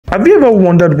Have you ever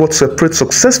wondered what separates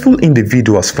successful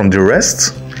individuals from the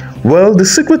rest? Well, the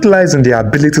secret lies in their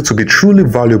ability to be truly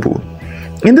valuable.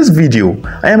 In this video,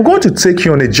 I am going to take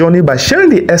you on a journey by sharing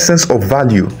the essence of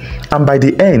value, and by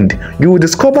the end, you will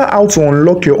discover how to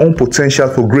unlock your own potential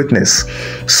for greatness.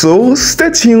 So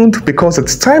stay tuned because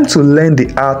it's time to learn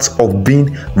the art of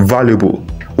being valuable.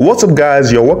 What's up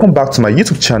guys, you're welcome back to my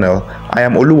YouTube channel. I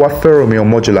am Oluwaferomi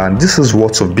Omojola and this is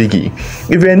Words of Biggie.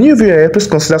 If you're new here, please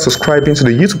consider subscribing to the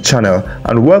YouTube channel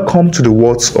and welcome to the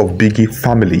Words of Biggie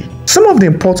family. Some of the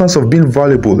importance of being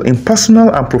valuable in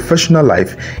personal and professional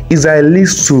life is that it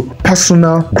leads to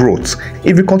personal growth.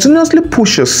 If you continuously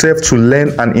push yourself to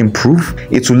learn and improve,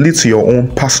 it will lead to your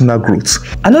own personal growth.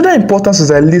 Another importance is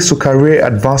that it leads to career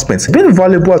advancement. Being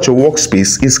valuable at your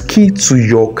workspace is key to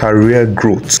your career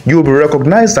growth. You will be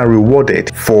recognized and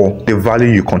rewarded for the value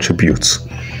you contribute.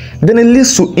 Then it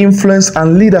leads to influence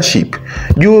and leadership.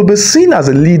 You will be seen as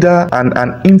a leader and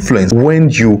an influence when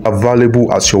you are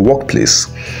valuable at your workplace.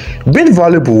 Being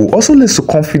valuable also leads to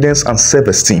confidence and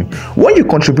self-esteem. When you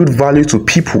contribute value to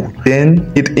people,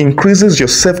 then it increases your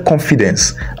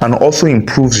self-confidence and also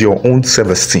improves your own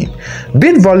self-esteem.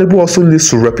 Being valuable also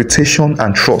leads to reputation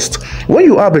and trust. When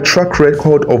you have a track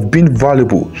record of being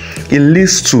valuable, it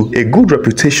leads to a good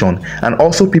reputation and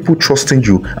also people trusting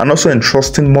you and also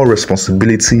entrusting more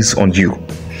responsibilities on you.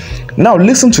 Now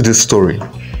listen to this story.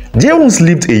 There once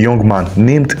lived a young man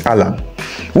named Alan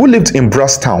who lived in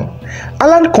Brasstown.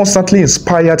 Alan constantly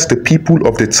inspired the people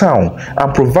of the town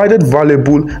and provided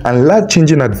valuable and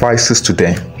life-changing advices to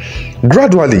them.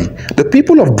 Gradually, the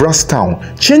people of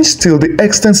Brasstown changed till the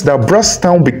extent that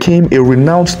Brasstown became a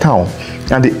renowned town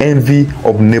and the envy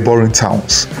of neighboring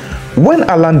towns. When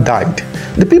Alan died,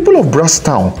 the people of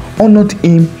Brasstown honored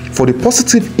him for the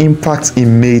positive impact he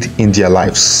made in their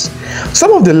lives.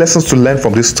 Some of the lessons to learn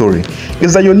from this story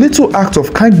is that your little act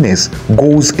of kindness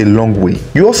goes a long way.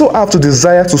 You also have to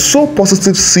desire to sow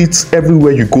positive seeds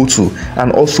everywhere you go to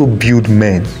and also build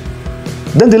men.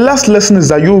 Then the last lesson is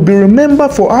that you will be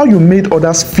remembered for how you made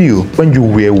others feel when you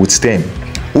were with them.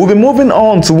 We'll be moving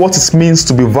on to what it means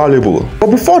to be valuable.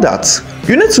 But before that,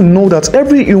 you need to know that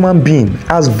every human being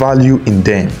has value in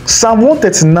them. Psalm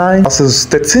 139 verses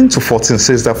 13 to 14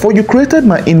 says that, "For you created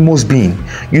my inmost being,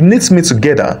 you knit me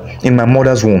together in my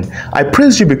mother's womb. I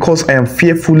praise you because I am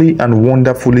fearfully and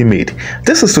wonderfully made."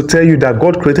 This is to tell you that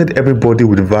God created everybody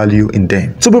with value in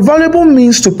them. To be valuable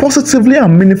means to positively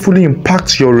and meaningfully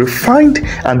impact your refined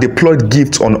and deployed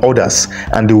gifts on others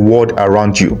and the world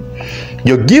around you.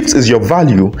 Your gift is your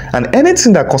value and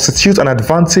anything that constitutes an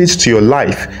advantage to your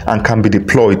life and can be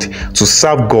deployed to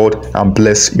serve God and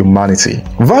bless humanity.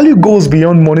 Value goes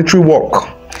beyond monetary work.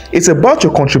 It's about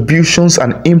your contributions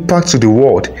and impact to the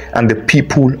world and the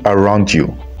people around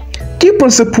you. Key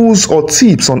principles or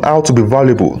tips on how to be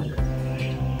valuable.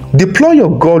 Deploy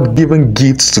your God-given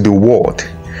gifts to the world.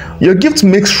 Your gift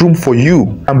makes room for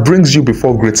you and brings you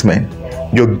before great men.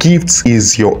 Your gift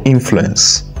is your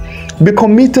influence. Be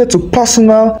committed to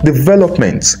personal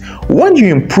development. When you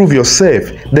improve yourself,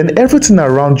 then everything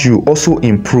around you also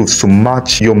improves to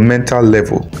match your mental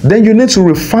level. Then you need to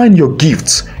refine your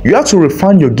gifts. You have to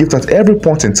refine your gift at every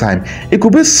point in time. It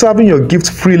could be serving your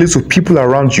gift freely to people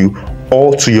around you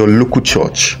or to your local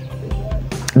church.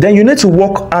 Then you need to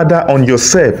work harder on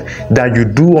yourself than you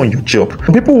do on your job.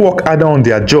 People work harder on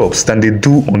their jobs than they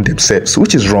do on themselves,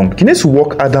 which is wrong. You need to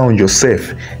work harder on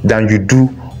yourself than you do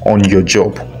on your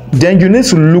job. Then you need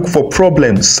to look for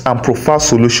problems and provide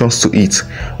solutions to it.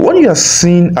 When you are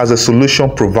seen as a solution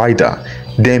provider,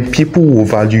 then people will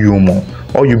value you more,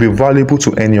 or you'll be valuable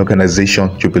to any organization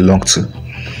you belong to.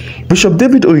 Bishop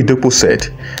David Oyedepo said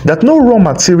that no raw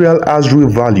material has real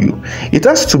value. It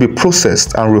has to be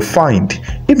processed and refined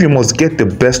if you must get the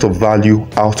best of value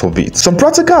out of it. Some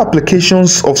practical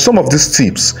applications of some of these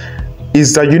tips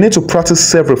is that you need to practice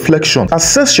self-reflection.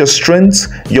 Assess your strengths,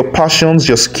 your passions,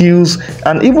 your skills,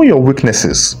 and even your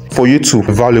weaknesses. For you to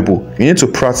be valuable, you need to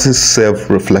practice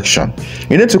self-reflection.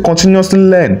 You need to continuously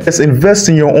learn. Let's invest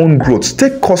in your own growth.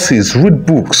 Take courses, read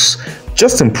books.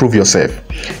 Just improve yourself.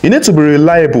 You need to be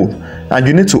reliable and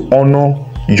you need to honor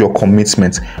your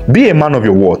commitment. Be a man of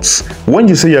your words. When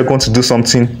you say you're going to do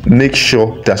something, make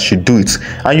sure that you do it.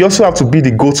 And you also have to be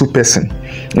the go-to person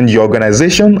in your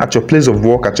organization, at your place of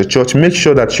work, at your church. Make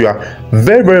sure that you are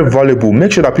very, very valuable.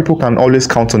 Make sure that people can always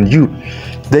count on you.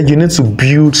 Then you need to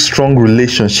build strong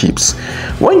relationships.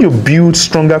 When you build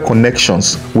stronger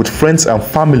connections with friends and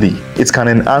family, it can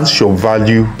enhance your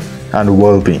value and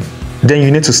well-being. Then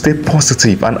you need to stay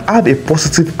positive and have a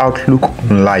positive outlook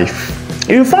on life.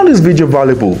 If you found this video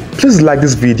valuable, please like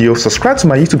this video, subscribe to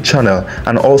my YouTube channel,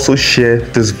 and also share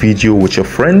this video with your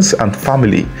friends and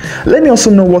family. Let me also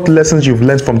know what lessons you've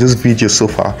learned from this video so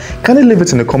far. Kindly leave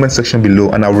it in the comment section below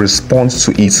and I will respond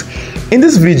to it. In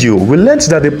this video, we learned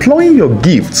that deploying your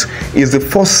gift is the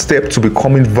first step to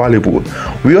becoming valuable.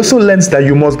 We also learned that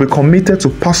you must be committed to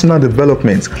personal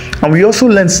development, and we also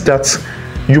learned that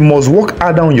you must work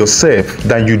harder on yourself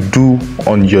than you do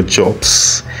on your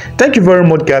jobs. Thank you very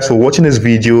much guys for watching this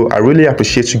video. I really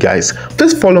appreciate you guys.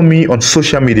 Please follow me on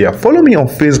social media. Follow me on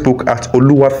Facebook at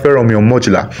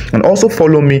Oluwaferomi, and also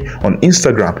follow me on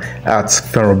Instagram at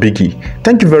Ferobiggy.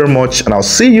 Thank you very much, and I'll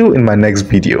see you in my next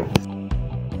video.